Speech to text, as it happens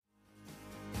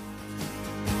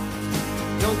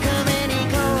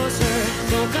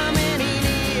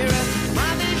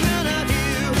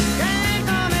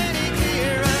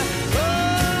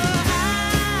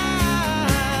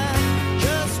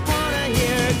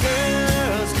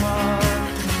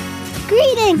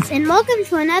Thanks, and welcome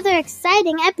to another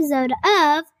exciting episode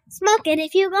of Smoke It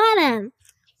If You Got 'Em,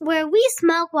 where we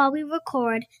smoke while we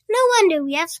record. No wonder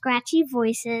we have scratchy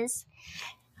voices.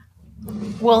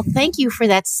 Well, thank you for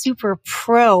that super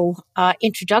pro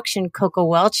introduction, Coco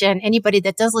Welch. And anybody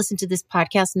that does listen to this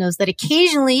podcast knows that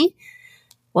occasionally,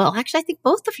 well, actually, I think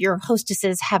both of your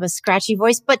hostesses have a scratchy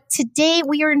voice. But today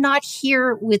we are not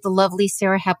here with the lovely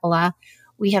Sarah Heppola.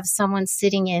 We have someone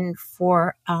sitting in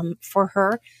for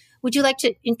her. Would you like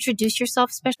to introduce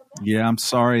yourself, special guest? Yeah, I'm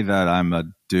sorry that I'm a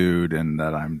dude and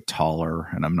that I'm taller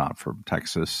and I'm not from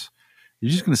Texas.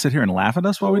 You're just going to sit here and laugh at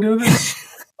us while we do this?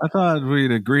 I thought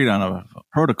we'd agreed on a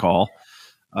protocol.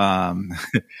 No,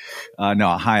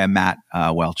 hi, I'm Matt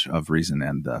Welch of Reason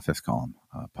and Fifth Column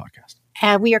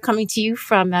podcast. We are coming to you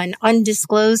from an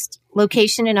undisclosed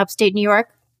location in upstate New York.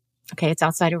 Okay, it's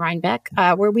outside of Rhinebeck,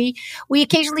 where we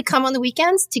occasionally come on the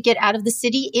weekends to get out of the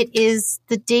city. It is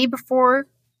the day before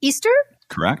Easter?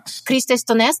 Correct. Christes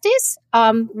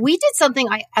Donestes. We did something,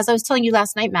 as I was telling you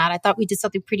last night, Matt, I thought we did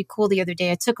something pretty cool the other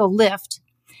day. I took a Lyft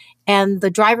and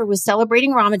the driver was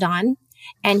celebrating Ramadan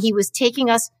and he was taking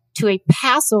us to a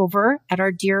Passover at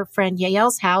our dear friend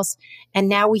Yael's house. And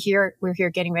now we're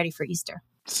here getting ready for Easter.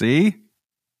 See?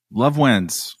 Love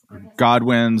wins. God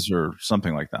wins or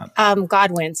something like that.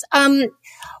 God wins.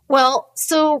 Well,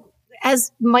 so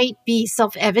as might be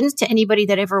self-evident to anybody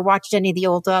that ever watched any of the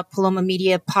old Paloma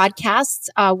Media podcasts,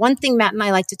 one thing Matt and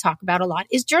I like to talk about a lot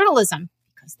is journalism,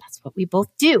 because that's what we both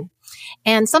do.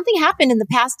 And something happened in the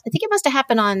past. I think it must have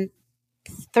happened on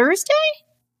Thursday?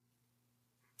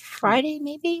 Friday,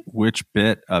 maybe? Which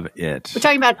bit of it?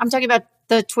 I'm talking about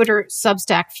the Twitter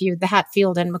Substack feud, the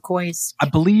Hatfield and McCoy's. I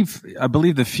believe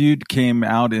the feud came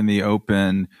out in the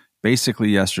open basically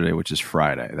yesterday, which is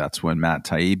Friday. That's when Matt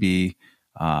Taibbi,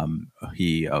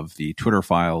 he of the Twitter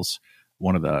Files,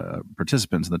 one of the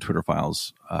participants in the Twitter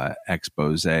Files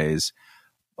exposés,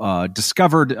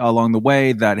 discovered along the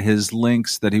way that his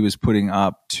links that he was putting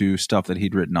up to stuff that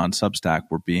he'd written on Substack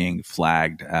were being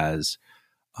flagged as,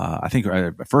 I think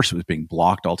at first it was being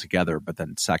blocked altogether, but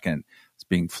then second, it's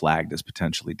being flagged as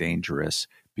potentially dangerous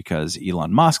because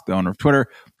Elon Musk, the owner of Twitter,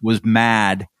 was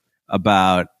mad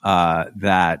about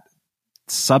that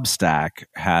Substack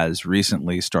has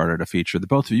recently started a feature that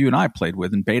both of you and I played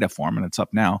with in beta form, and it's up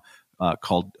now,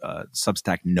 called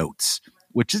Substack Notes,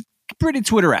 which is pretty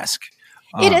Twitter-esque.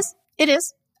 It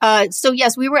is. So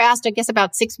yes, we were asked, I guess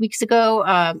about 6 weeks ago,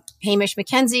 Hamish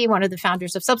McKenzie, one of the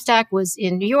founders of Substack, was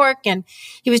in New York and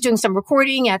he was doing some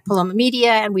recording at Paloma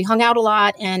Media and we hung out a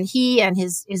lot, and he and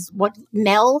his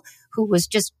Mel, who was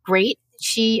just great.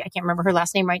 I can't remember her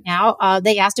last name right now.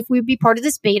 They asked if we would be part of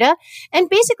this beta. And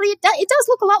basically it does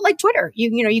look a lot like Twitter.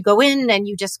 You go in and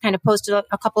you just kind of post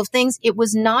a couple of things. I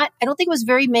don't think it was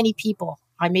very many people.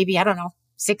 I don't know,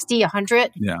 60,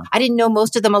 100. Yeah. I didn't know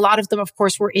most of them. A lot of them, of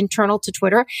course, were internal to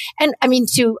Twitter to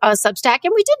Substack.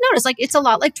 And we did notice it's a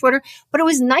lot like Twitter, but it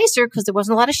was nicer because there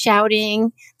wasn't a lot of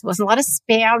shouting. There wasn't a lot of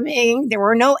spamming. There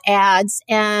were no ads.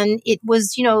 And it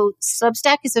was,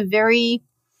 Substack is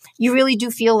you really do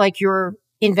feel like you're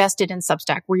invested in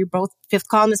Substack, where you're both. Fifth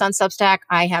Column is on Substack.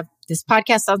 I have this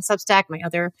podcast on Substack.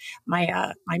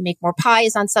 My Make More Pie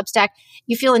is on Substack.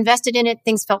 You feel invested in it.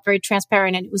 Things felt very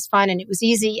transparent and it was fun and it was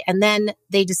easy. And then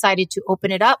they decided to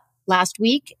open it up last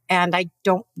week. And I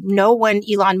don't know when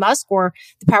Elon Musk or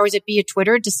the powers that be at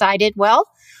Twitter decided, well,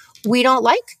 we don't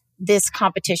like this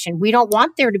competition. We don't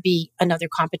want there to be another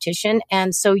competition.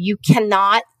 And so you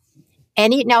cannot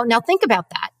now think about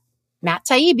that. Matt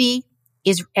Taibbi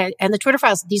and the Twitter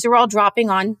Files, these are all dropping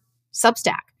on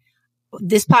Substack.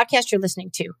 This podcast you're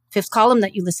listening to, Fifth Column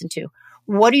that you listen to.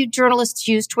 What do journalists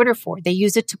use Twitter for? They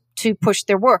use it to push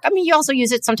their work. You also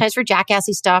use it sometimes for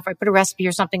jackassy stuff. I put a recipe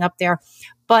or something up there.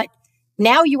 But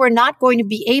now you are not going to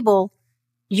be able,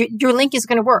 your link is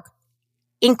going to work,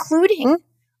 including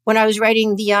when I was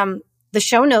writing the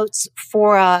show notes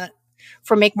for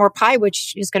Make More Pie,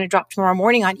 which is going to drop tomorrow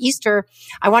morning on Easter.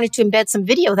 I wanted to embed some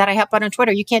video that I have on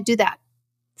Twitter. You can't do that.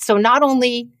 So not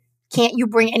only can't you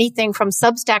bring anything from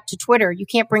Substack to Twitter, you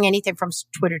can't bring anything from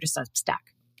Twitter to Substack.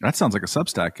 That sounds like a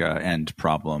Substack end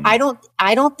problem. I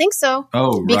don't think so.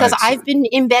 Oh, because right. I've been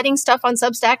embedding stuff on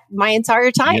Substack my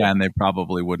entire time. Yeah, and they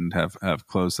probably wouldn't have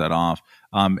closed that off.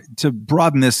 To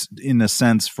broaden this in a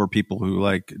sense for people who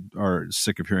are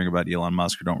sick of hearing about Elon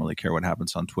Musk or don't really care what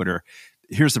happens on Twitter,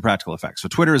 here's the practical effect. So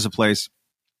Twitter is a place,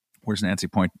 whereas Nancy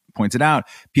pointed out,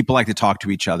 people like to talk to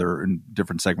each other in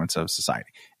different segments of society.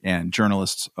 And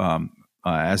journalists,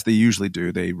 as they usually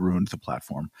do, they ruined the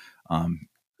platform.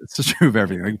 It's true of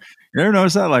everything. You ever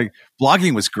notice that?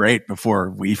 Blogging was great before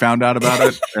we found out about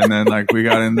it. And then we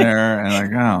got in there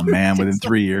and oh man, within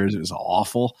 3 years, it was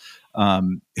awful.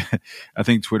 I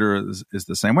think Twitter is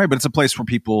the same way, but it's a place where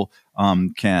people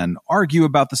can argue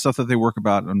about the stuff that they work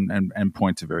about and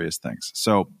point to various things.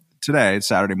 So today,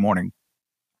 Saturday morning,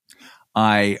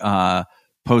 I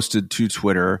posted to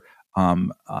Twitter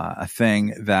a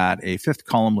thing that a fifth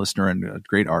column listener and a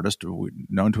great artist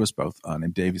known to us both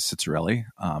named Dave Cicerelli,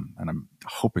 and I'm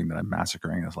hoping that I'm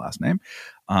massacring his last name.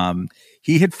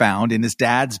 He had found in his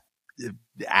dad's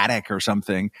attic or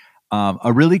something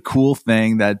a really cool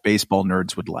thing that baseball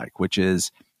nerds would like, which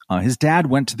is his dad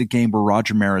went to the game where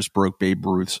Roger Maris broke Babe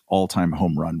Ruth's all-time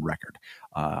home run record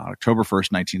on October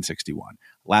 1st, 1961.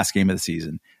 Last game of the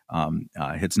season,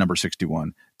 hits number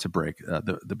 61 to break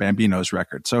the Bambino's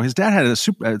record. So his dad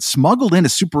had smuggled in a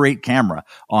Super 8 camera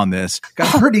on this,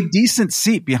 got a pretty decent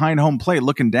seat behind home plate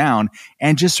looking down,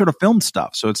 and just sort of filmed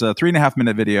stuff. So it's a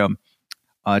 3.5-minute video.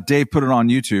 Dave put it on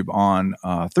YouTube on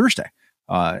Thursday.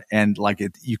 And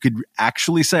you could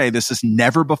actually say this is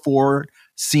never before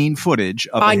seen footage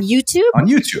of YouTube? On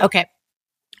YouTube. Okay.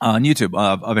 On YouTube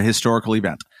of a historical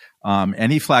event.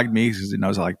 And he flagged me because he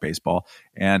knows I like baseball.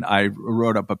 And I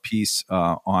wrote up a piece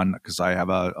because I have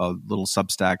a little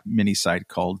Substack mini site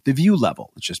called The View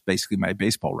Level. It's just basically my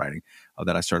baseball writing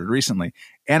that I started recently.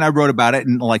 And I wrote about it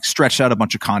and stretched out a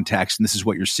bunch of context. And this is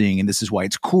what you're seeing. And this is why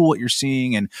it's cool what you're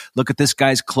seeing. And look at this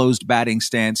guy's closed batting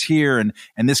stance here. And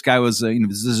this guy was,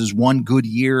 this is his one good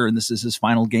year. And this is his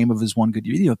final game of his one good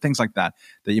year. Things like that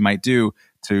you might do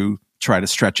to try to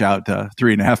stretch out the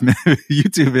 3.5-minute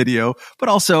YouTube video, but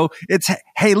also it's,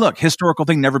 hey, look, historical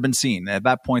thing never been seen. At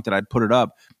that point that I'd put it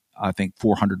up, I think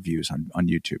 400 views on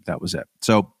YouTube. That was it.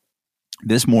 So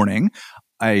this morning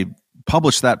I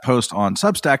published that post on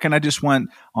Substack and I just went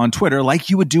on Twitter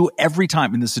like you would do every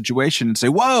time in this situation and say,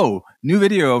 whoa, new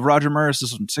video of Roger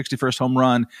Maris's 61st home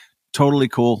run. Totally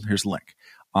cool. Here's the link.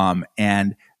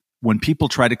 And when people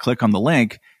try to click on the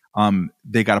link,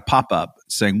 they got a pop-up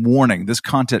saying, warning, this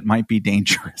content might be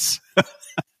dangerous.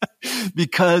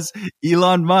 Because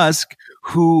Elon Musk,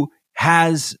 who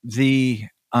has the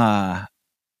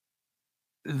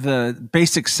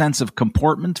basic sense of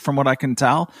comportment, from what I can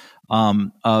tell,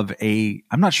 I'm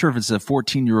not sure if it's a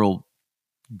 14-year-old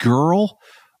girl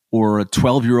or a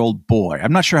 12-year-old boy.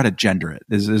 I'm not sure how to gender it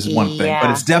is one thing,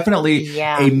 but it's definitely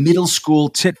a middle school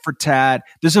tit for tat.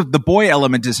 The boy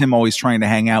element is him always trying to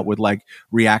hang out with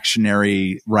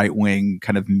reactionary right wing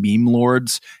kind of meme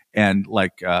lords and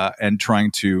and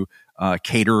trying to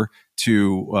cater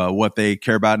to what they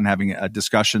care about and having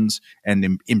discussions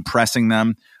and impressing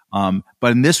them.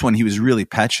 But in this one, he was really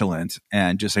petulant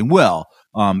and just saying, well,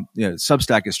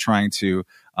 Substack is trying to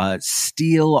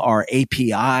steal our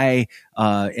API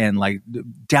and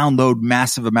download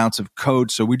massive amounts of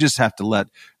code. So we just have to let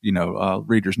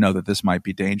readers know that this might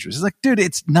be dangerous. It's like, dude,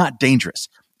 it's not dangerous.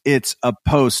 It's a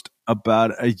post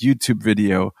about a YouTube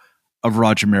video of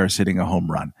Roger Maris hitting a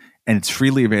home run. And it's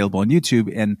freely available on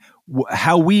YouTube. And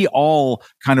how we all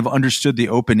kind of understood the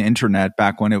open internet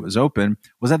back when it was open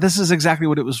was that this is exactly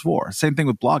what it was for. Same thing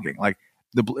with blogging.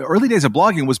 The early days of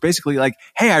blogging was basically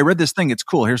hey, I read this thing. It's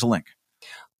cool. Here's a link.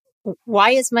 Why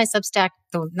is my Substack,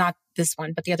 though not this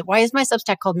one, but the other, why is my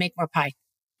Substack called Make More Pie?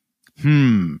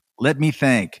 Let me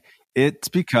think. It's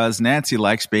because Nancy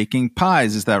likes baking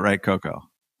pies. Is that right, Coco?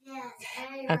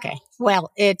 Okay.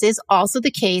 Well, it is also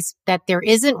the case that there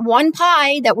isn't one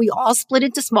pie that we all split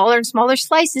into smaller and smaller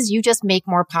slices. You just make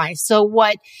more pie. So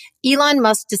what Elon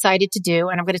Musk decided to do,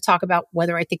 and I'm going to talk about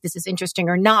whether I think this is interesting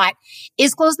or not,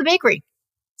 is close the bakery.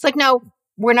 It's like, no,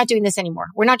 we're not doing this anymore.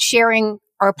 We're not sharing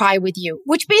our pie with you,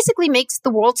 which basically makes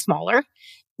the world smaller,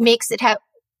 makes it have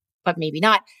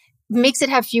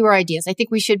fewer ideas. I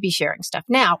think we should be sharing stuff.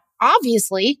 Now,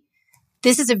 obviously,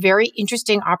 this is a very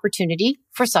interesting opportunity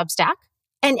for Substack.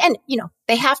 And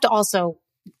they have to also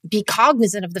be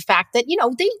cognizant of the fact that,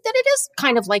 that it is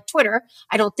kind of like Twitter.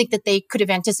 I don't think that they could have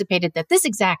anticipated that this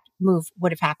exact move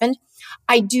would have happened.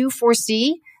 I do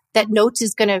foresee that Notes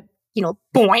is going to,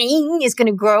 boing, is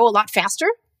going to grow a lot faster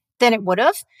than it would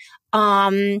have.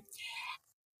 I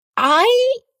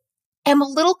am a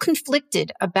little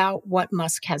conflicted about what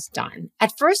Musk has done.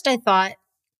 At first, I thought,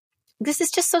 this is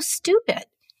just so stupid.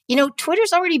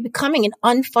 Twitter's already becoming an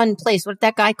unfun place. What did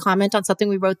that guy comment on something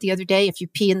we wrote the other day? If you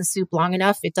pee in the soup long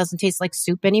enough, it doesn't taste like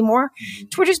soup anymore. Mm-hmm.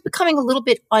 Twitter's becoming a little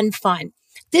bit unfun.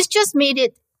 This just made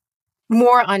it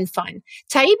more unfun.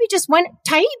 Taibbi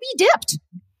dipped.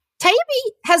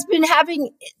 Taibbi has been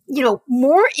having,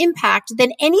 more impact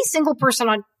than any single person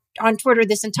on Twitter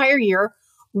this entire year,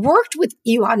 worked with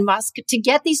Elon Musk to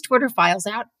get these Twitter files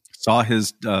out. Saw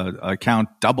his account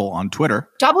double on Twitter.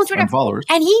 On followers.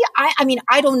 And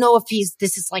I don't know if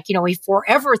this is a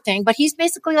forever thing, but he's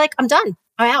basically like, I'm done.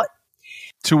 I'm out.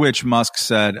 To which Musk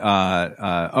said,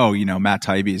 "Oh, Matt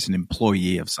Taibbi is an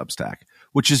employee of Substack,"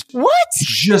 which is What?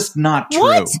 just not true.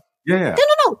 What? Yeah.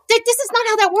 No. This is not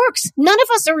how that works. None of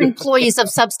us are employees of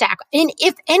Substack. And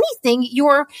if anything,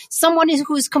 you're someone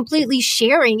who's completely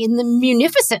sharing in the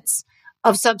munificence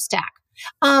of Substack.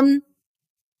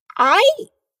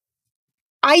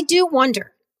 I do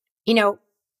wonder,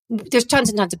 there's tons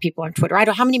and tons of people on Twitter. I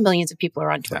don't know how many millions of people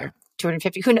are on Twitter.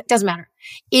 250. Doesn't matter.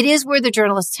 It is where the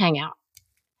journalists hang out.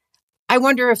 I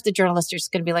wonder if the journalists are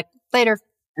just going to be like, later.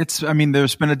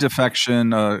 There's been a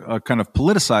defection, a kind of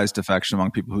politicized defection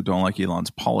among people who don't like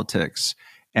Elon's politics,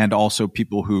 and also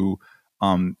people who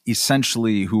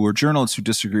essentially who are journalists who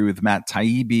disagree with Matt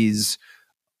Taibbi's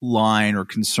line or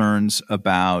concerns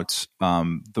about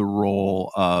the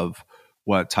role of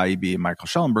what Taibbi and Michael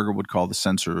Schellenberger would call the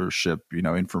censorship,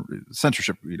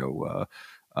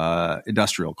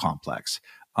 industrial complex.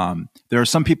 There are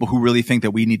some people who really think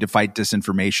that we need to fight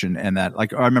disinformation, and that,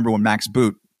 like, I remember when Max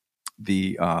Boot,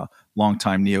 the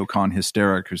longtime neocon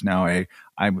hysteric, who's now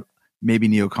maybe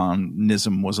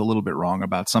neoconism was a little bit wrong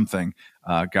about something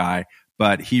guy,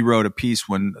 but he wrote a piece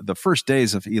when the first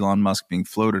days of Elon Musk being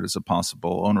floated as a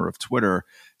possible owner of Twitter,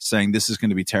 saying this is going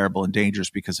to be terrible and dangerous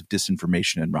because of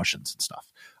disinformation and Russians and stuff.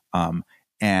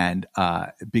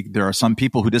 There are some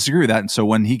people who disagree with that. And so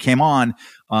when he came on,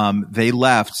 they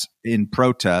left in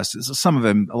protest. Some of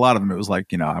them, a lot of them, it was like,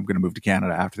 I'm going to move to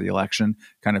Canada after the election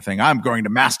kind of thing. I'm going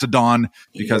to Mastodon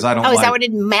because I don't is that what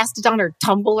it is? Mastodon or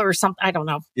Tumblr or something? I don't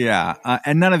know. Yeah.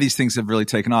 And none of these things have really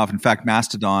taken off. In fact,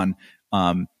 Mastodon,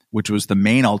 which was the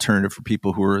main alternative for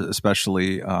people who were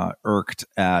especially irked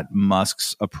at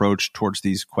Musk's approach towards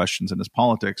these questions and his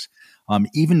politics,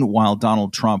 even while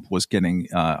Donald Trump was getting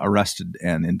arrested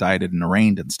and indicted and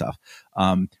arraigned and stuff,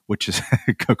 which is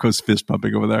Coco's fist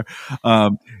pumping over there.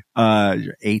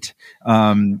 8.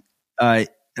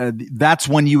 That's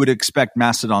when you would expect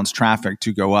Mastodon's traffic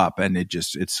to go up, and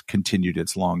it's continued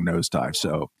its long nosedive.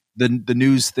 So the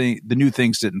new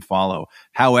things didn't follow.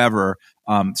 However,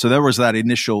 so there was that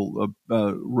initial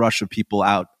rush of people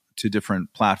out to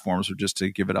different platforms, or just to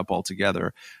give it up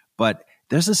altogether. But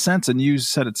there's a sense, and you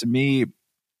said it to me,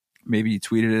 maybe you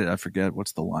tweeted it, I forget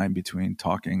what's the line between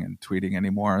talking and tweeting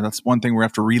anymore. That's one thing we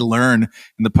have to relearn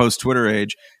in the post-Twitter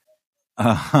age.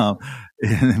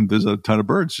 And there's a ton of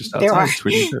birds just outside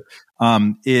tweeting too.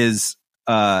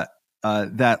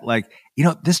 That, like,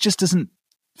 this just isn't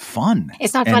fun.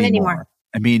 It's not fun anymore.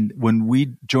 I mean, when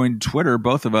we joined Twitter,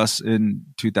 both of us in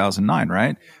 2009,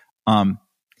 right?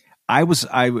 I was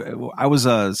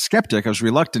a skeptic. I was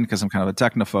reluctant because I'm kind of a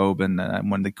technophobe,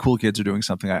 and when the cool kids are doing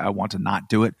something, I want to not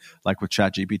do it, like with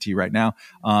ChatGPT right now.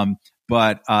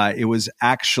 But it was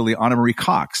actually Anna Marie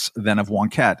Cox, then of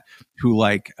Wonkette, who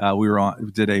we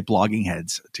did a Blogging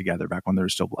Heads together back when there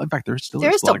was still. In fact, there is still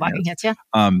Blogging Heads, yeah.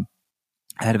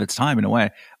 Ahead of its time in a way.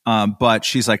 But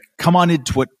she's like, come on in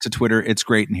to Twitter. It's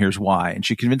great. And here's why. And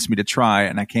she convinced me to try.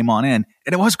 And I came on in,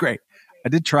 and it was great. I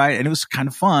did try it, and it was kind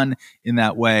of fun in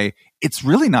that way. It's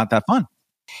really not that fun.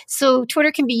 So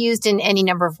Twitter can be used in any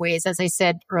number of ways. As I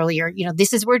said earlier,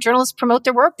 this is where journalists promote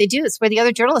their work. They do. It's where the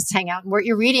other journalists hang out and where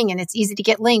you're reading, and it's easy to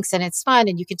get links, and it's fun,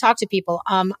 and you can talk to people.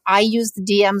 I use the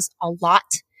DMs a lot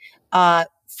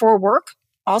for work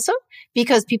also,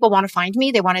 because people want to find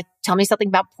me. They want to tell me something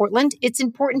about Portland. It's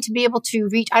important to be able to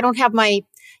reach.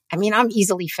 I'm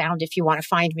easily found if you want to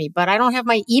find me, but I don't have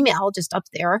my email just up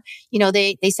there.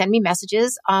 They send me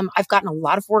messages. I've gotten a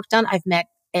lot of work done. I've met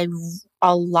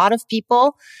a lot of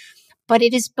people, but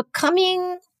it is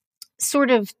becoming sort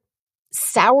of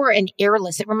sour and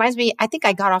airless. It reminds me, I think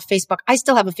I got off Facebook. I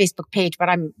still have a Facebook page, but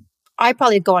I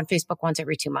probably go on Facebook once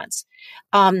every 2 months.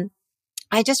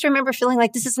 I just remember feeling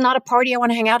like this is not a party I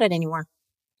want to hang out at anymore.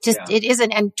 It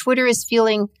isn't. And Twitter is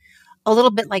feeling a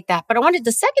little bit like that. But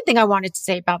the second thing I wanted to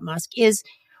say about Musk is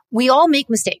we all make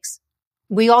mistakes.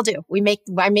 We all do.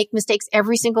 I make mistakes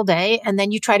every single day. And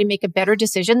then you try to make a better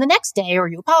decision the next day, or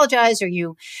you apologize, or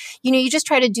you just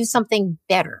try to do something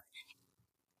better.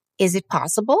 Is it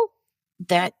possible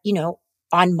that,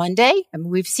 on Monday,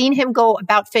 we've seen him go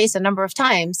about face a number of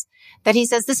times, that he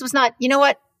says, this was not, you know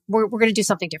what, we're going to do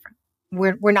something different.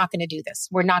 We're not going to do this.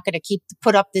 We're not going to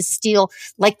put up this steel,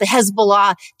 like the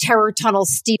Hezbollah terror tunnel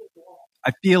steel.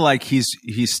 I feel like he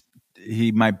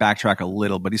might backtrack a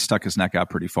little, but he stuck his neck out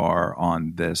pretty far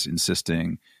on this,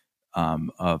 insisting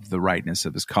of the rightness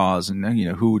of his cause. And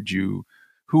who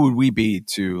would we be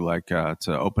to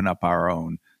open up our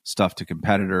own stuff to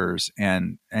competitors?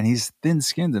 And he's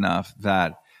thin-skinned enough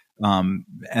that, and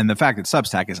the fact that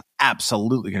Substack is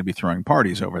absolutely going to be throwing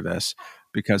parties over this,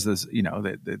 because this,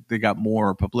 they got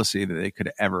more publicity than they could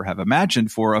ever have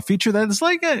imagined for a feature that is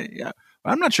like,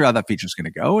 I'm not sure how that feature is going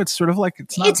to go. It's sort of like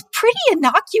it's pretty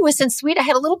innocuous and sweet. I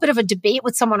had a little bit of a debate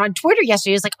with someone on Twitter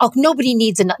yesterday. It's like, oh, nobody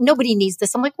needs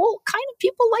this. I'm like, well, kind of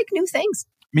people like new things.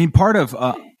 I mean, part of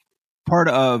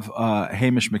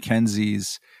Hamish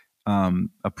Mackenzie's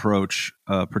approach,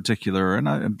 particular, and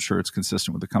I'm sure it's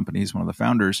consistent with the company. He's one of the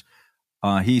founders.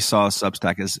 He saw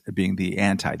Substack as being the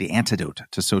antidote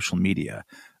to social media,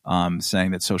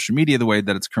 saying that social media, the way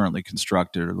that it's currently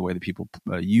constructed or the way that people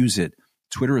use it,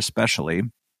 Twitter especially,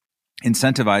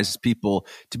 incentivizes people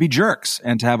to be jerks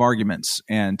and to have arguments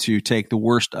and to take the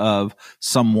worst of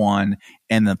someone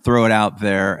and then throw it out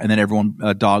there, and then everyone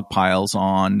dog piles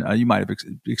on. You might have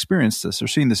experienced this or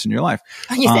seen this in your life.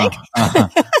 You think?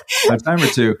 A time or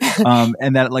two,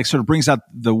 and that like sort of brings out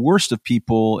the worst of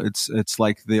people. It's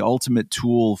like the ultimate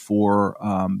tool for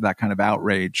that kind of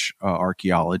outrage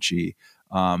archaeology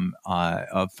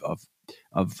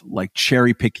of like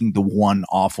cherry picking the one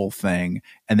awful thing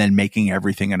and then making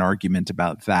everything an argument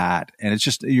about that. And it's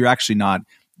just, you're actually not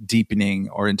deepening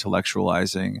or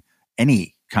intellectualizing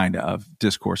any kind of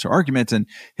discourse or argument. And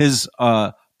his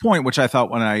point, which I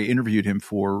thought when I interviewed him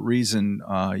for Reason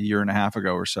a year and a half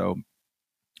ago or so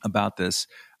about this,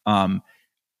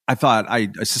 I thought I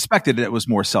suspected it was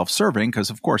more self-serving because,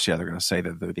 of course, they're going to say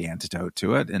that they're the antidote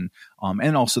to it, and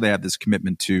also they have this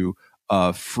commitment to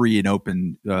free and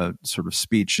open sort of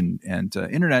speech and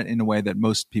internet in a way that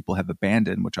most people have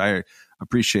abandoned, which I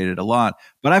appreciated a lot.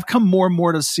 But I've come more and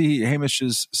more to see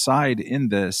Hamish's side in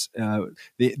this.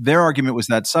 Their argument was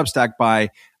that Substack, by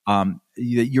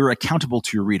you're accountable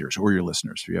to your readers or your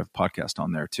listeners. You have a podcast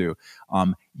on there too.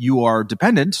 You are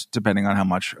depending on how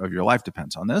much of your life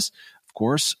depends on this, of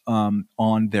course,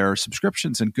 on their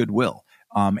subscriptions and goodwill.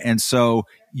 And so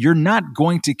you're not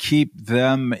going to keep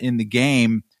them in the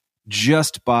game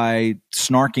just by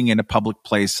snarking in a public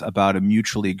place about a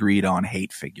mutually agreed on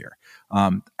hate figure.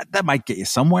 That might get you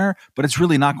somewhere, but it's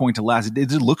really not going to last.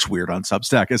 It looks weird on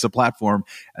Substack as a platform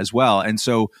as well. And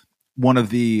so one of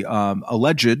the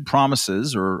alleged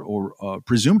promises or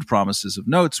presumed promises of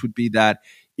Notes would be that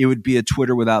it would be a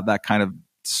Twitter without that kind of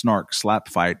snark slap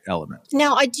fight element.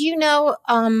 Now, do you know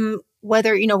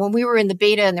whether, when we were in the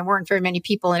beta and there weren't very many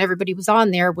people and everybody was on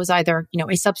there was either, a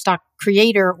Substack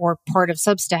creator or part of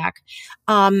Substack.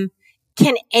 Can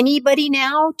anybody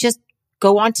now just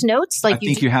go on to Notes? I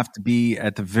think you have to be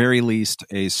at the very least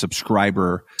a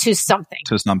subscriber to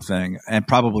something, and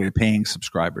probably a paying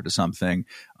subscriber to something.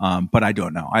 But I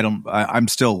don't know. I'm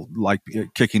still like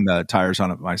kicking the tires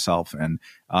on it myself, and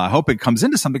I hope it comes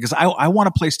into something because I want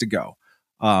a place to go.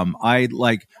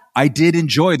 I did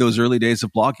enjoy those early days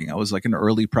of blogging. I was like an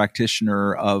early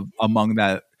practitioner among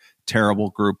that terrible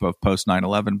group of post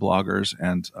 9/11 bloggers,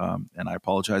 and I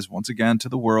apologize once again to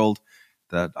the world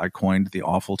that I coined the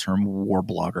awful term war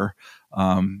blogger.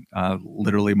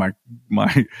 Literally, my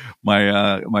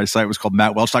site was called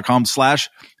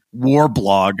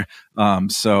mattwelch.com/warblog.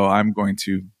 So I'm going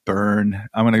to burn.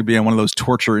 I'm going to be on one of those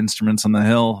torture instruments on the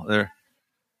hill there.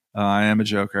 I am a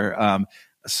joker.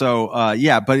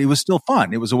 But it was still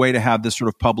fun. It was a way to have this sort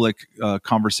of public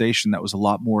conversation that was a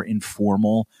lot more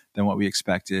informal than what we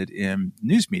expected in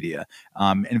news media.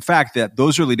 In fact, that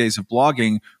those early days of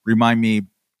blogging remind me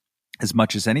as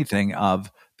much as anything of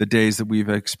the days that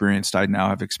I now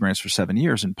have experienced for 7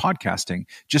 years in podcasting,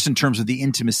 just in terms of the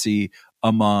intimacy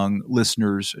among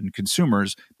listeners and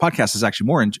consumers. Podcast is actually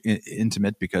more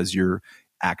intimate because you're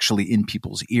actually in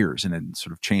people's ears, and it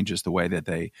sort of changes the way that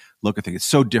they look at things. It's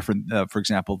so different, for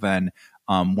example, than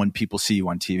when people see you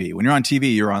on TV. When you're on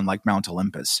TV, you're on like Mount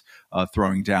Olympus,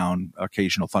 throwing down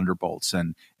occasional thunderbolts,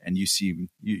 and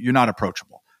you're not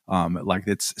approachable. Like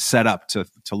it's set up to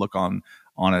look on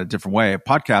a different way. A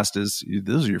podcast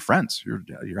those are your friends. You're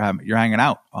hanging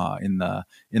out in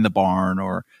the barn,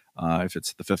 or if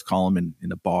it's the fifth column in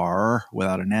a bar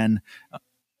without an N.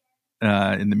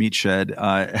 In the meat shed,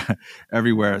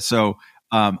 everywhere. So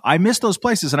I miss those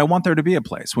places, and I want there to be a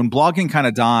place. When blogging kind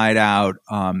of died out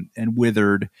and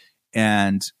withered,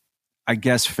 and I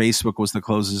guess Facebook was the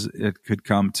closest it could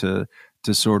come to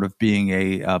sort of being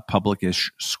a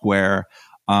public-ish square.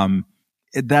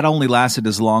 That only lasted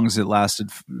as long as it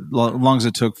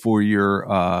took for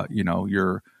your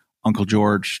Uncle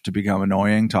George to become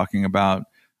annoying, talking about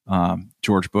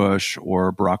George Bush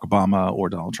or Barack Obama or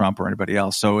Donald Trump or anybody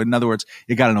else. So in other words,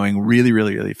 it got annoying really,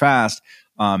 really, really fast.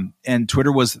 And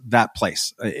Twitter was that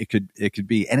place. It could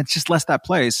be, and it's just less that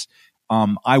place.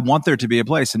 I want there to be a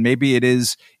place, and maybe it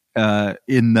is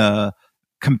in the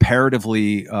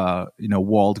comparatively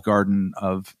walled garden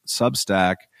of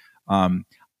Substack.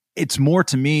 It's more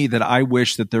to me that I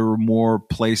wish that there were more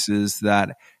places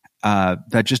that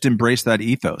that just embrace that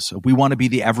ethos. We want to be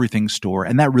the everything store,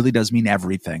 and that really does mean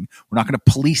everything. We're not going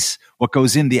to police what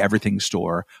goes in the everything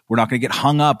store. We're not going to get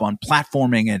hung up on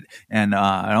platforming and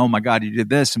oh my God, you did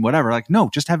this and whatever. Like, no,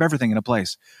 just have everything in a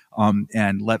place,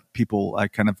 and let people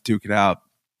kind of duke it out.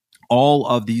 All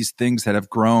of these things that have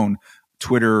grown,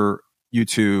 Twitter,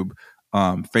 YouTube,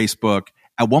 Facebook,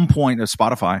 at one point,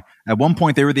 Spotify, at one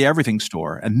point they were the everything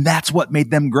store, and that's what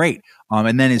made them great.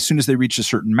 And then as soon as they reached a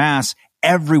certain mass,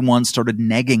 everyone started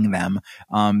negging them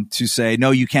to say,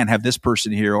 no, you can't have this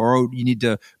person here, or oh, you need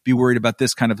to be worried about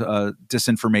this kind of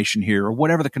disinformation here, or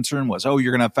whatever the concern was. Oh,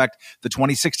 you're going to affect the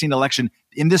 2016 election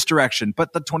in this direction,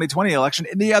 but the 2020 election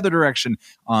in the other direction.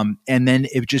 And then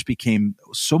it just became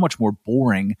so much more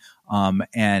boring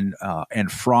and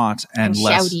fraught and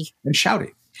less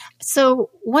shouty.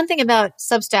 So one thing about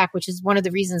Substack, which is one of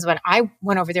the reasons when I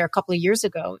went over there a couple of years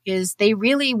ago, is they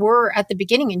really were at the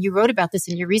beginning, and you wrote about this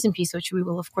in your reason piece, which we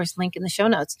will, of course, link in the show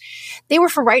notes. They were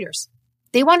for writers.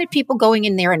 They wanted people going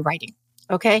in there and writing.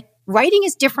 Okay. Writing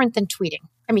is different than tweeting.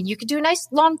 I mean, you could do a nice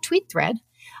long tweet thread.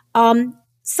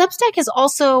 Substack has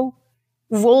also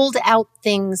rolled out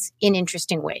things in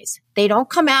interesting ways. They don't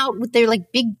come out with their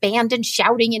like big band and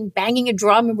shouting and banging a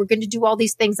drum and we're going to do all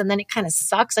these things and then it kind of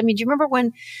sucks. I mean, do you remember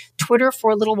when Twitter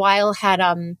for a little while had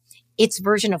its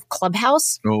version of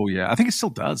Clubhouse? Oh yeah, I think it still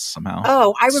does somehow.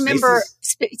 Oh, I remember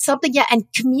something. Yeah, and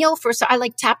Camille first. I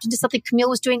like tapped into something Camille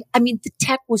was doing. I mean, the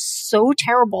tech was so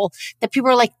terrible that people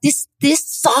were like, "This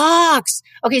sucks."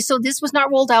 Okay, so this was not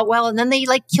rolled out well, and then they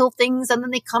like kill things, and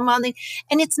then they come on,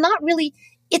 and it's not really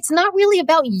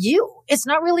about you. It's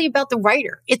not really about the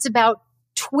writer. It's about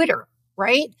Twitter,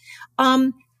 right?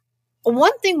 One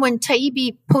thing when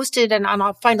Taibbi posted, and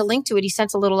I'll find a link to it, he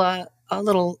sent a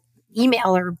little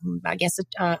email or I guess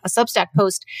a Substack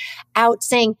post out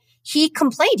saying he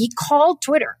complained. He called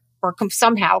Twitter or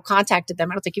somehow contacted them.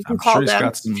 I don't think you can call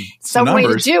them. Some way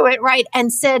to do it, right?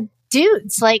 And said,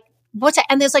 dudes, like, what's that?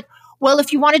 And there's like, well,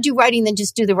 if you want to do writing, then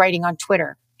just do the writing on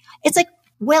Twitter. It's like,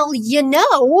 well, you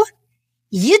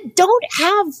don't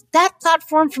have that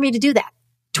platform for me to do that.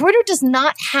 Twitter does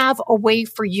not have a way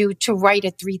for you to write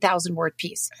a 3,000 word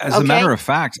piece. As a matter of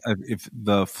fact, if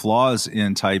the flaws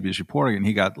in Taibbi's reporting, and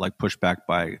he got like pushed back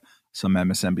by some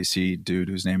MSNBC dude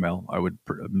whose name I would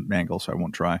mangle, so I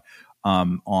won't try,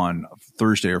 on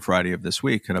Thursday or Friday of this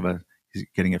week, he's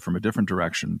getting it from a different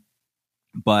direction.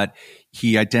 But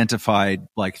he identified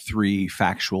like 3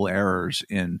 factual errors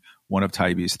in one of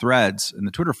Taibbi's threads in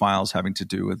the Twitter files having to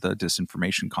do with the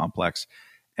disinformation complex.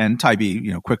 And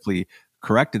Taibbi, quickly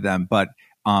corrected them. But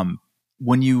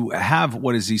when you have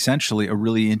what is essentially a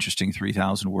really interesting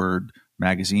 3,000 word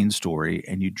magazine story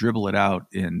and you dribble it out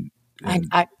I've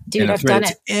done it.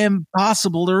 It's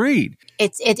impossible to read.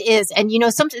 It is. And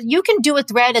sometimes you can do a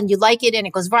thread and you like it and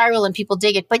it goes viral and people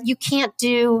dig it, but you can't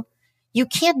do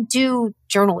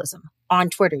journalism on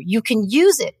Twitter. You can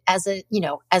use it as a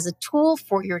tool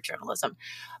for your journalism.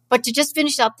 But to just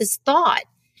finish out this thought,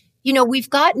 we've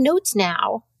got notes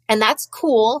now and that's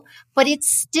cool, but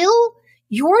it's still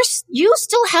you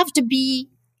still have to be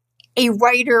a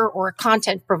writer or a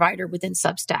content provider within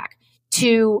Substack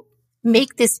to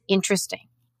make this interesting.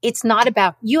 It's not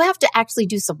about, you have to actually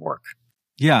do some work.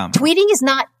 Yeah.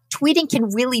 Tweeting can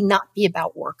really not be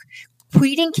about work.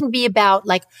 Tweeting can be about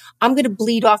like, I'm going to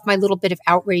bleed off my little bit of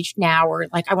outrage now, or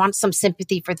like, I want some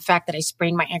sympathy for the fact that I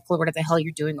sprained my ankle or whatever the hell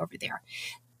you're doing over there.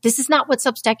 This is not what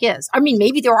Substack is. I mean,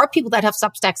 maybe there are people that have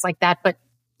Substacks like that, but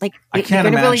like, you're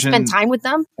going to really spend time with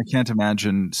them? I can't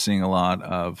imagine seeing a lot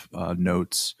of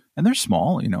notes, and they're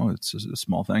small, it's a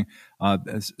small thing,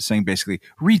 saying basically,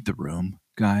 read the room,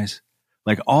 guys.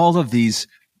 Like all of these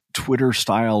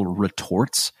Twitter-style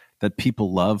retorts that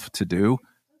people love to do.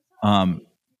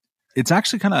 It's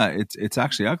actually it's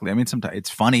actually ugly. I mean, sometimes it's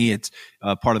funny. It's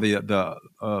part of the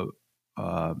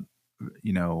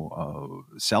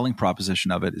selling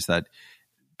proposition of it is that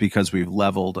because we've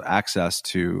leveled access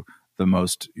to the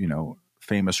most,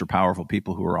 famous or powerful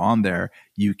people who are on there,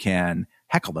 you can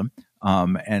heckle them.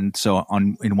 And so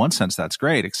in one sense, that's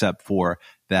great, except for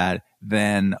that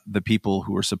then the people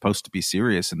who are supposed to be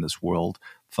serious in this world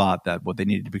thought that what they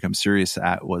needed to become serious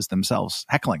at was themselves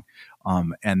heckling.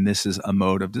 And this is a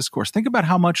mode of discourse. Think about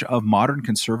how much of modern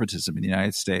conservatism in the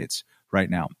United States right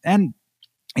now, and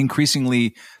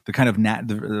increasingly the kind of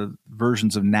the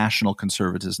versions of national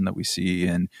conservatism that we see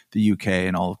in the UK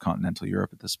and all of continental Europe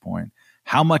at this point,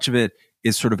 how much of it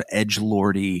is sort of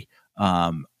edgelordy,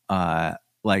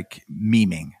 like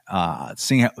memeing,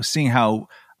 seeing how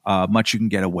much you can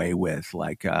get away with,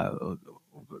 like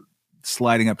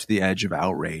sliding up to the edge of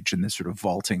outrage and this sort of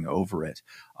vaulting over it.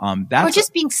 Or That's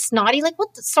just being snotty. Like,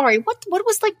 what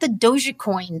was like the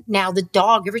Dogecoin now, the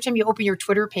dog? Every time you open your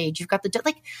Twitter page, you've got the,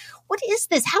 like, what is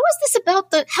this? How is this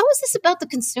about the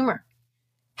consumer?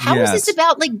 How is this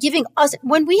about like giving us,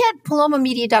 when we had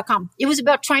palomamedia.com, it was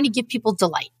about trying to give people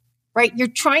delight, right? You're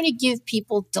trying to give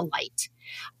people delight.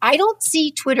 I don't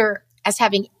see Twitter as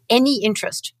having any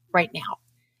interest right now.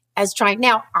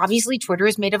 Now, obviously, Twitter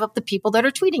is made up of the people that are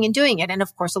tweeting and doing it. And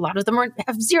of course, a lot of them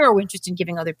have zero interest in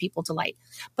giving other people delight.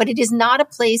 But it is not a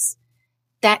place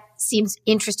that seems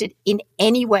interested in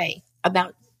any way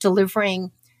about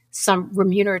delivering some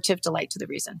remunerative delight to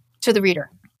the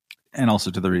reader. And also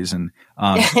to the reason.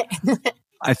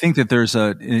 I think that there's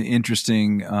an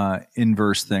interesting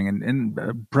inverse thing.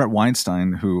 And Brett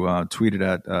Weinstein, who tweeted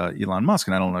at Elon Musk,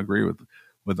 and I don't agree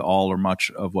with all or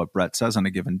much of what Brett says on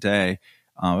a given day,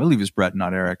 I believe it's Brett,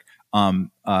 not Eric,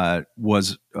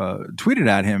 was tweeted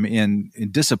at him in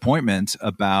disappointment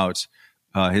about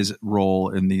his role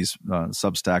in these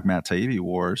Substack Matt Taibbi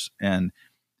wars. And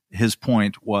his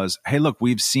point was, hey, look,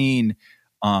 we've seen,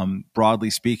 broadly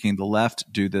speaking, the left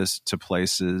do this to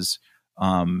places,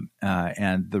 and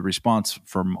the response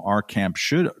from our camp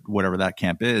should, whatever that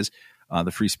camp is,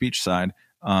 the free speech side,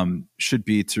 should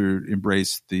be to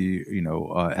embrace the,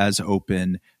 as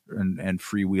open and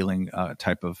freewheeling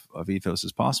type of ethos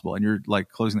as possible. And you're like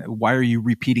closing that. Why are you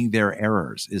repeating their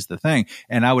errors is the thing.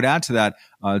 And I would add to that,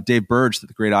 Dave Burge, the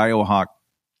great Iowa hawk,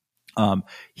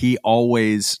 he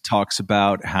always talks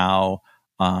about how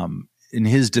in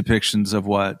his depictions of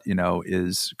what,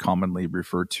 is commonly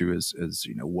referred to as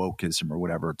wokeism or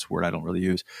whatever, it's a word I don't really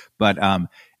use, but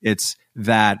it's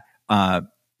that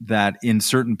in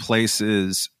certain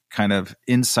places, kind of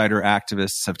insider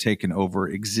activists have taken over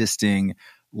existing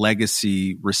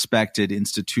legacy respected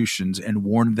institutions and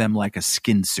worn them like a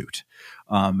skin suit.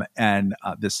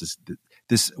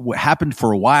 This happened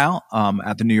for a while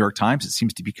at the New York Times. It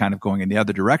seems to be kind of going in the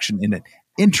other direction in an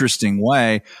interesting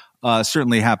way.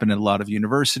 Certainly happened at a lot of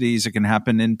universities. It can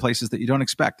happen in places that you don't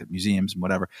expect, at museums and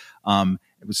whatever.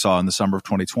 We saw in the summer of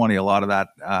 2020 a lot of that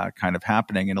kind of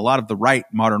happening. And a lot of the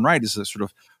modern right is a sort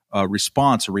of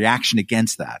response, a reaction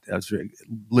against that. It's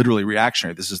literally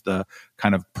reactionary. This is the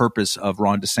kind of purpose of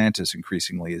Ron DeSantis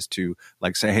increasingly, is to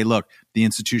like say, hey, look, the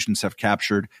institutions have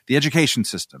captured the education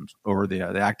systems, or the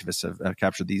activists have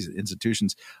captured these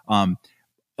institutions.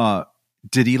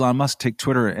 Did Elon Musk take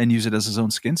Twitter and use it as his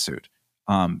own skin suit?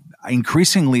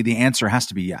 Increasingly, the answer has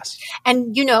to be yes.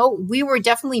 And,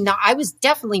 I was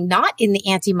definitely not in the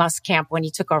anti-Musk camp when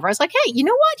he took over. I was like, hey, you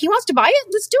know what? He wants to buy it.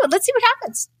 Let's do it. Let's see what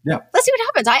happens. Yeah. Let's see what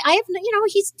happens. I have,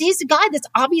 he's a guy that's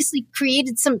obviously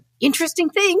created some interesting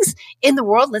things in the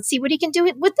world. Let's see what he can do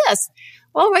with this.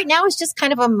 Well, right now it's just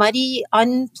kind of a muddy,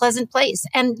 unpleasant place.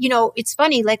 And, it's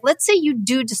funny, like, let's say you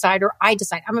do decide, or I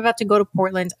decide, I'm about to go to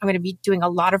Portland. I'm going to be doing a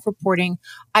lot of reporting.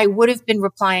 I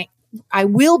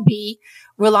will be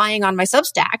relying on my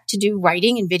Substack to do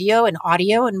writing and video and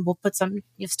audio, and we'll put some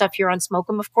stuff here on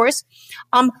Smoke'em, of course.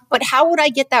 But how would I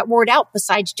get that word out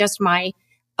besides just my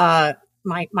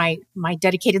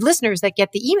dedicated listeners that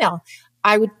get the email?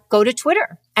 I would go to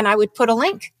Twitter and I would put a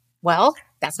link. Well,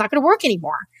 that's not going to work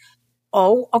anymore.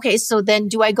 Oh, okay. So then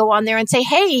do I go on there and say,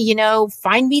 hey,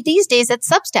 find me these days at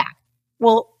Substack?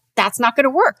 Well, that's not going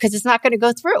to work because it's not going to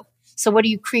go through. So what do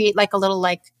you create? Like a little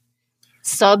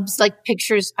subs, like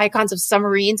pictures, icons of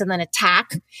submarines, and then a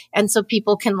tack. And so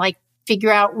people can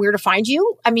figure out where to find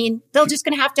you. I mean, they're just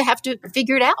going to have to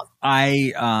figure it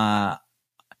out.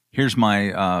 Here's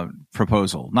my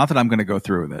proposal. Not that I'm going to go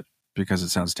through with it because it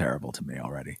sounds terrible to me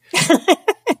already.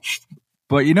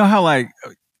 But you know how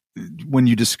when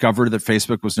you discovered that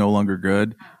Facebook was no longer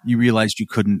good, you realized you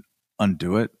couldn't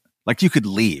undo it? Like you could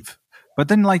leave. But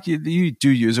then you do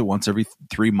use it once every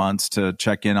 3 months to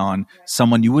check in on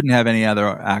someone you wouldn't have any other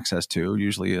access to,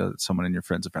 usually someone in your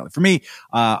friends and family. For me,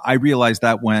 I realized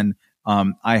that when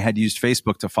I had used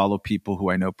Facebook to follow people who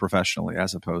I know professionally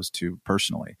as opposed to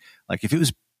personally. Like if it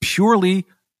was purely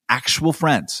actual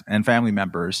friends and family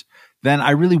members, then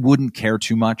I really wouldn't care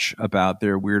too much about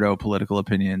their weirdo political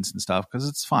opinions and stuff because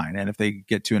it's fine. And if they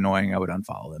get too annoying, I would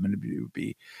unfollow them and it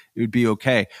would be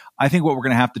okay. I think what we're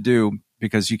going to have to do,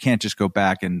 because you can't just go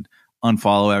back and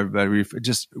unfollow everybody.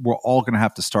 We're all going to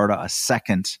have to start a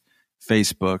second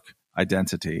Facebook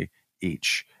identity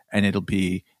each. And it'll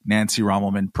be Nancy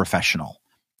Rommelman professional.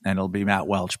 And it'll be Matt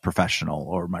Welch professional,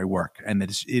 or my work. And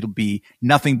it'll be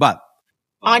nothing but.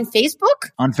 On Facebook?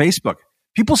 On Facebook.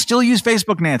 People still use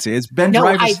Facebook, Nancy. It's Ben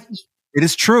Drivers. It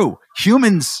is true.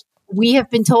 Humans we have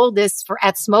been told this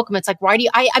at Smoke 'Em. It's like, why do you,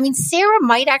 I mean, Sarah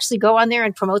might actually go on there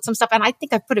and promote some stuff. And I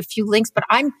think I've put a few links, but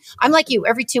I'm like you.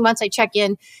 Every 2 months I check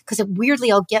in because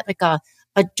weirdly I'll get like a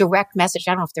direct message.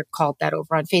 I don't know if they're called that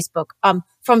over on Facebook.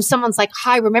 From someone's like,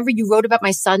 hi, remember you wrote about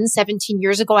my son 17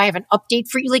 years ago? I have an update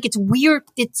for you. Like, it's weird.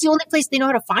 It's the only place they know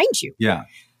how to find you. Yeah.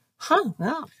 Huh.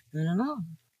 Well, I don't know.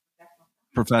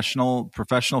 Professional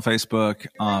Facebook.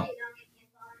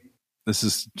 This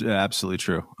is absolutely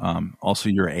true. Also,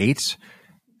 you're 8,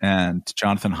 and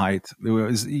Jonathan Haidt,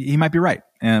 he might be right,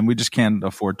 and we just can't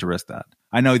afford to risk that.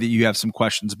 I know that you have some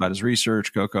questions about his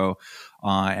research, Coco,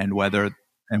 and whether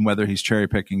he's cherry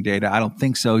picking data. I don't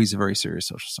think so. He's a very serious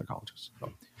social psychologist.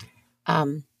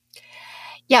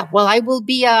 Yeah. Well, I will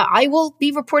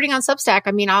be reporting on Substack.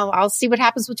 I mean, I'll see what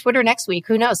happens with Twitter next week.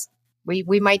 Who knows?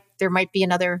 There might be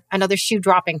another shoe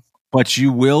dropping. But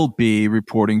you will be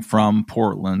reporting from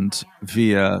Portland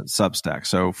via Substack.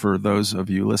 So for those of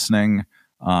you listening,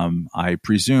 I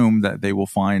presume that they will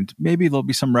find, maybe there'll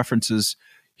be some references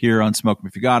here on Smoke 'Em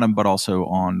If You Got 'Em, but also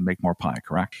on Make More Pie,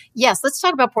 correct? Yes. Let's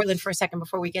talk about Portland for a second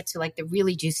before we get to like the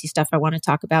really juicy stuff I want to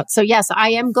talk about. So yes, I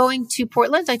am going to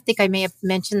Portland. I think I may have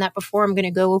mentioned that before. I'm going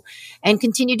to go and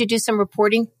continue to do some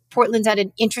reporting. Portland's at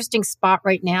an interesting spot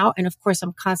right now. And of course,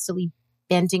 I'm constantly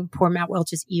bending poor Matt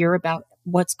Welch's ear about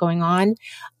what's going on.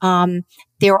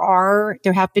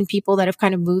 There have been people that have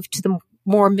kind of moved to the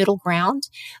more middle ground.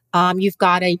 You've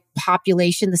got a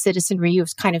population, the citizenry,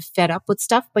 who's kind of fed up with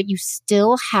stuff, but you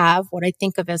still have what I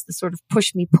think of as the sort of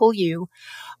push me, pull you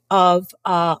of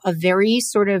a very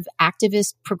sort of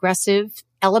activist, progressive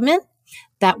element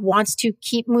that wants to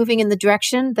keep moving in the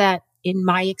direction that, in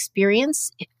my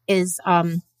experience, is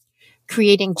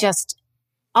creating just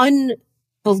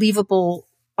unbelievable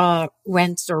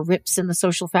rents or rips in the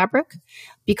social fabric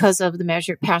because of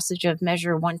the passage of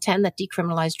Measure 110 that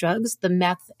decriminalized drugs. The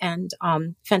meth and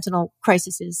fentanyl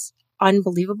crisis is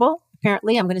unbelievable.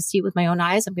 Apparently, I'm going to see it with my own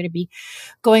eyes. I'm going to be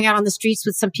going out on the streets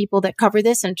with some people that cover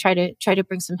this and try to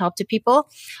bring some help to people.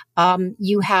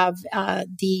 You have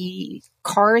the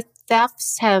car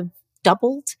thefts have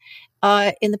doubled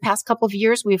in the past couple of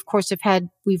years. We, of course,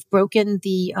 we've broken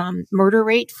the murder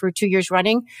rate for 2 years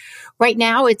running. Right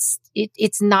now, it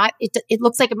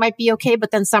looks like it might be okay, but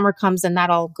then summer comes and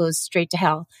that all goes straight to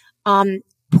hell.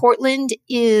 Portland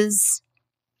is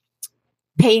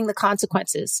paying the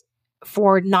consequences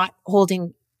for not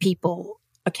holding people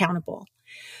accountable.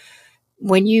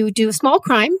 When you do a small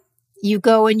crime, you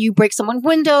go and you break someone's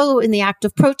window in the act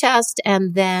of protest,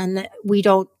 and then we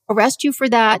don't arrest you for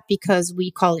that because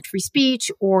we call it free speech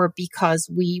or because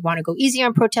we want to go easy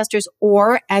on protesters,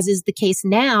 or as is the case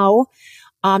now,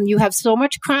 you have so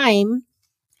much crime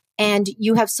and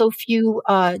you have so few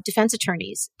defense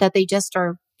attorneys that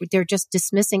they're just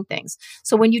dismissing things.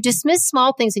 So when you dismiss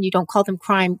small things and you don't call them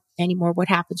crime anymore, what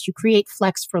happens? You create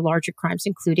flex for larger crimes,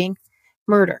 including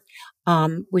murder,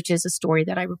 which is a story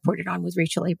that I reported on with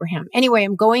Rachel Abraham. Anyway,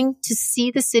 I'm going to see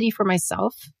the city for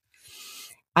myself.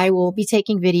 I will be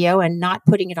taking video and not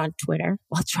putting it on Twitter.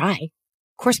 Well, I'll try.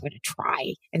 Of course, I'm going to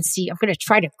try and see. I'm going to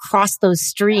try to cross those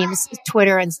streams,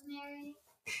 Twitter and,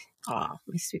 oh,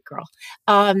 my sweet girl.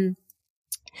 And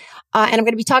I'm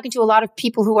going to be talking to a lot of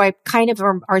people who I kind of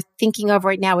are thinking of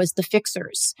right now as the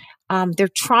fixers. They're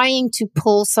trying to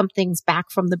pull some things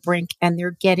back from the brink and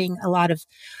they're getting a lot of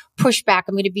pushback.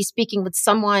 I'm going to be speaking with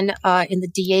someone in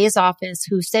the DA's office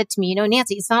who said to me,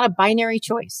 Nancy, it's not a binary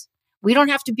choice. We don't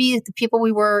have to be the people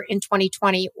we were in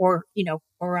 2020 or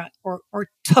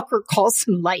Tucker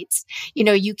Carlson lights.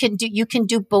 You can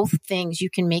do both things.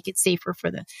 You can make it safer for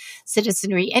the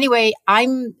citizenry. Anyway,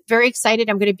 I'm very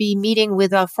excited. I'm going to be meeting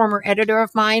with a former editor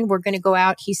of mine. We're going to go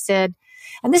out. He said,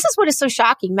 and this is what is so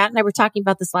shocking. Matt and I were talking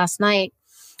about this last night.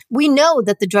 We know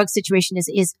that the drug situation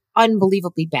is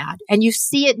unbelievably bad. And you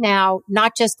see it now,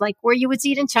 not just like where you would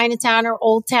see it in Chinatown or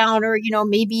Old Town or,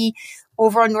 maybe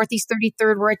over on Northeast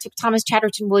 33rd where I took Thomas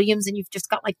Chatterton Williams and you've just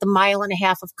got like the mile and a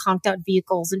half of conked out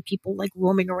vehicles and people like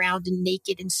roaming around and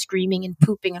naked and screaming and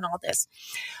pooping and all this.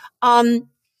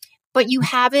 But you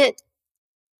have it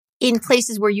in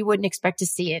places where you wouldn't expect to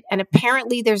see it. And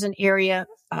apparently there's an area,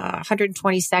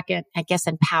 122nd, I guess,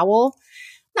 in Powell.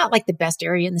 Not like the best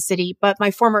area in the city, but my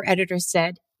former editor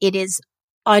said it is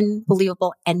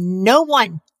unbelievable. And no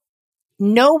one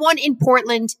in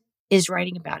Portland is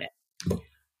writing about it.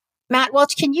 Matt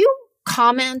Welch, can you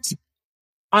comment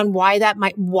on why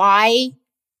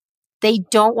they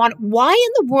don't want, why in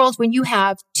the world, when you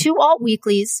have two alt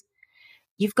weeklies,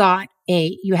 you have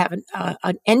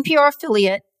an NPR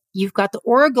affiliate, you've got the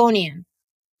Oregonian,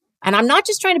 and I'm not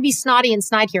just trying to be snotty and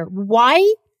snide here.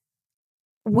 Why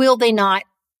will they not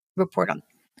report on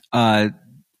it?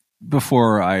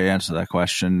 before I answer that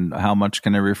question, how much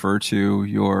can I refer to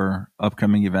your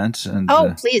upcoming events? And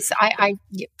please,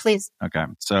 please. Okay,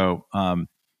 so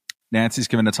Nancy's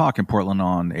giving a talk in Portland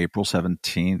on April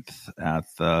 17th at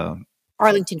the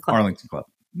Arlington Club.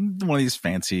 One of these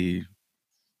fancy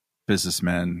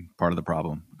businessmen, part of the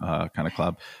problem kind of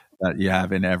club that you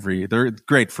have in every. They're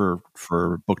great for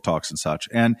book talks and such,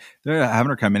 and they're having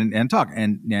her come in and talk.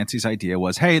 And Nancy's idea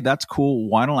was, hey, that's cool.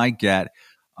 Why don't I get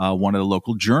one of the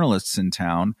local journalists in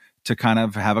town to kind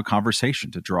of have a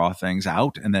conversation, to draw things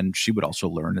out, and then she would also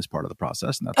learn as part of the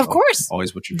process. And that's of course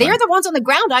always what you're. They're the ones on the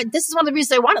ground. This is one of the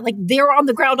reasons I want it. Like, they're on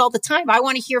the ground all the time. I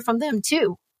want to hear from them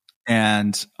too.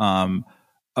 And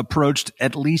approached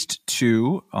at least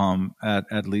two kind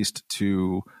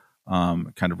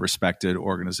of respected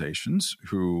organizations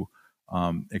who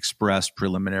expressed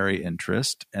preliminary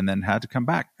interest, and then had to come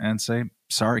back and say,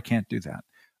 "Sorry, can't do that."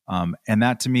 And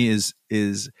that to me is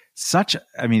such.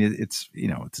 I mean, it's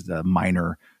a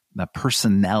minor,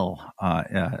 personnel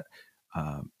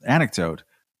anecdote,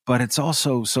 but it's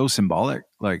also so symbolic.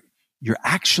 Like, you're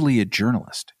actually a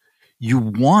journalist. You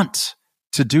want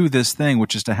to do this thing,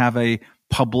 which is to have a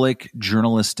public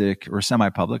journalistic, or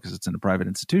semi-public because it's in a private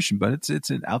institution, but it's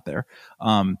out there,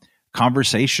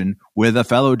 conversation with a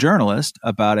fellow journalist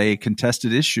about a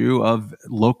contested issue of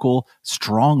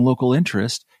strong local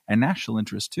interest and national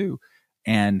interest too,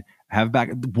 and have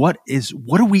back. What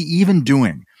are we even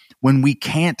doing when we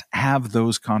can't have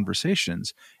those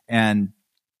conversations? And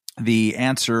the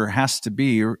answer has to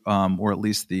be, or at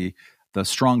least the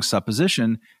strong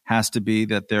supposition has to be,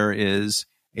 that there is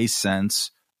a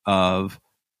sense of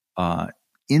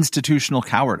institutional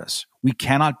cowardice. We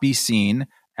cannot be seen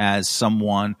as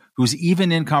someone who's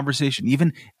even in conversation,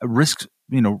 even risks,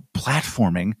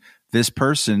 platforming this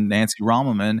person, Nancy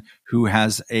Rommelman, who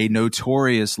has a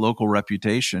notorious local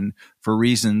reputation for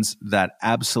reasons that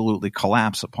absolutely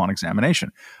collapse upon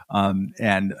examination,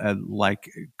 and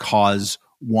cause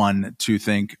one to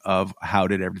think of, how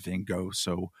did everything go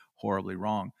so horribly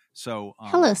wrong? So,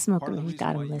 hello, Smoke We've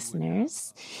Got 'em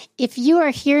listeners. If you are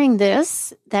hearing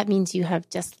this, that means you have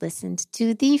just listened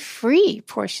to the free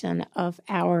portion of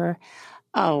our,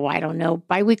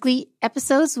 biweekly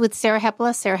episodes with Sarah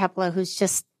Hepla. Sarah Hepla, who's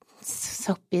just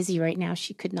so busy right now,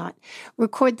 she could not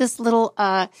record this little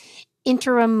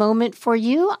interim moment for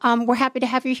you. We're happy to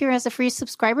have you here as a free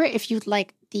subscriber. If you'd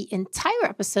like the entire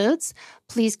episodes,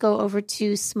 please go over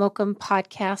to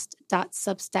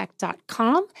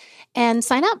smokeempodcast.substack.com and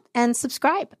sign up and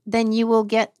subscribe. Then you will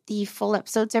get the full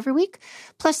episodes every week,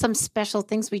 plus some special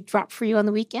things we drop for you on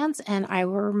the weekends, and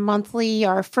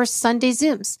our first Sunday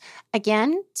Zooms.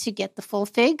 Again, to get the full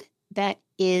fig, that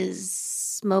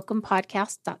is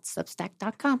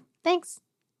smokeempodcast.substack.com. Thanks.